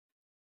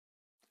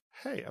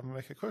hey, I'm going to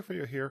make a quick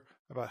video here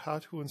about how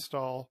to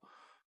install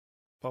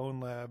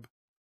Bonelab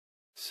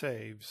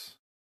saves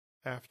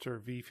after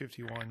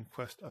V51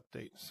 Quest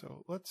update.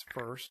 So let's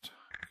first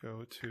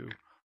go to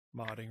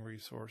modding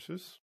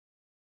resources.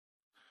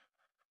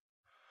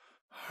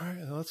 All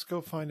right, let's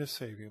go find a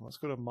save game. Let's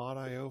go to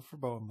mod.io for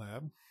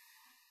Bonelab.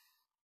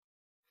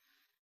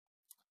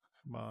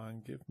 Come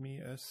on, give me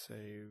a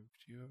save.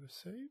 Do you have a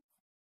save?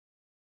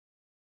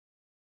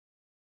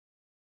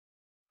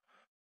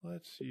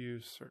 Let's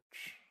use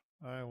search.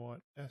 I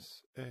want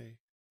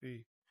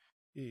S-A-V-E,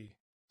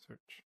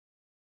 search.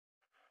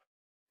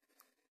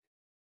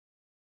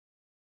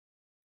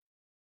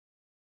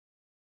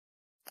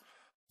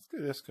 Let's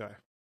do this guy.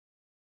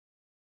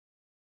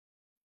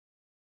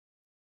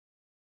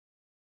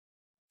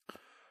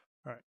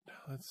 All right,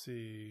 let's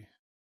see.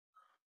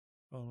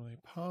 Only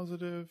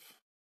positive.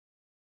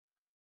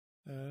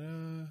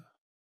 All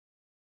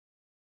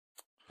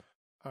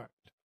right,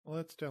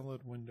 let's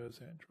download Windows,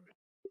 Android.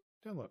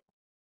 Download.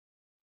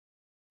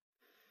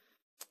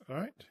 All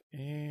right,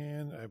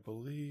 and I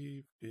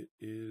believe it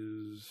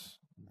is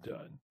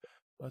done.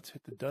 Let's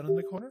hit the done in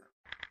the corner.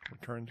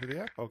 Return to the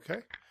app. Okay.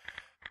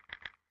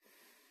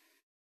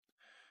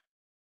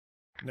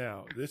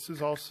 Now, this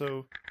is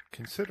also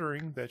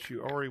considering that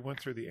you already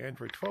went through the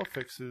Android 12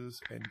 fixes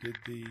and did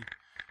the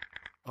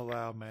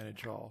allow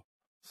manage all.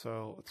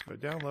 So let's go to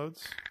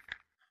downloads.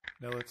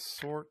 Now let's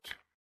sort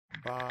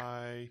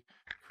by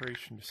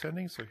creation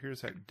descending. So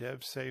here's that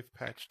dev save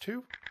patch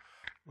 2.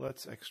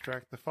 Let's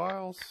extract the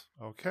files.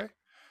 Okay.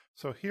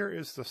 So here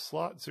is the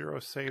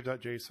slot0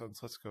 save.json. So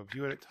let's go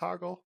view edit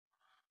toggle.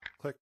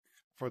 Click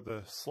for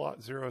the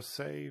slot0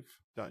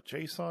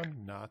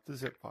 save.json, not the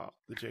zip file,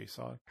 the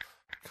JSON.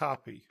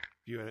 Copy,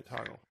 view edit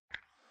toggle.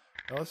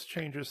 Now let's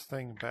change this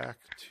thing back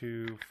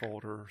to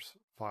folders,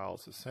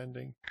 files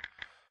ascending.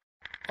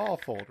 All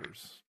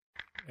folders,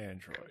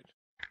 Android,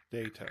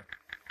 data.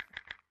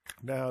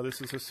 Now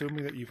this is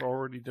assuming that you've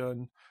already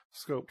done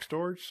scope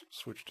storage.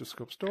 Switch to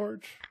scope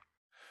storage.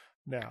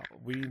 Now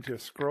we need to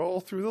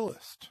scroll through the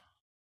list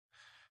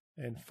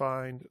and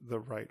find the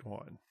right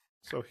one.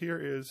 So here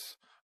is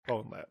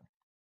Bonelab.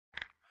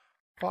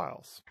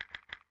 Files.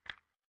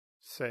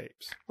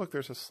 Saves. Look,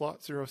 there's a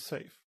slot0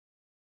 save.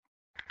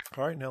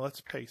 All right, now let's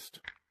paste.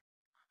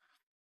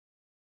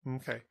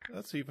 Okay,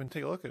 let's even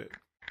take a look at it.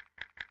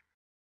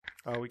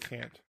 Oh, we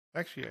can't.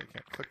 Actually, I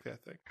can't click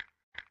that thing.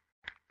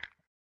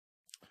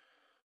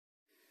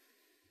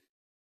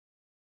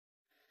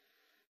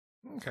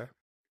 Okay.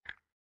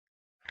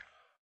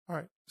 All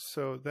right,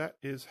 so that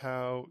is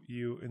how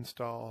you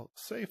install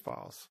save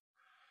files.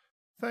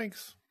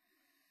 Thanks.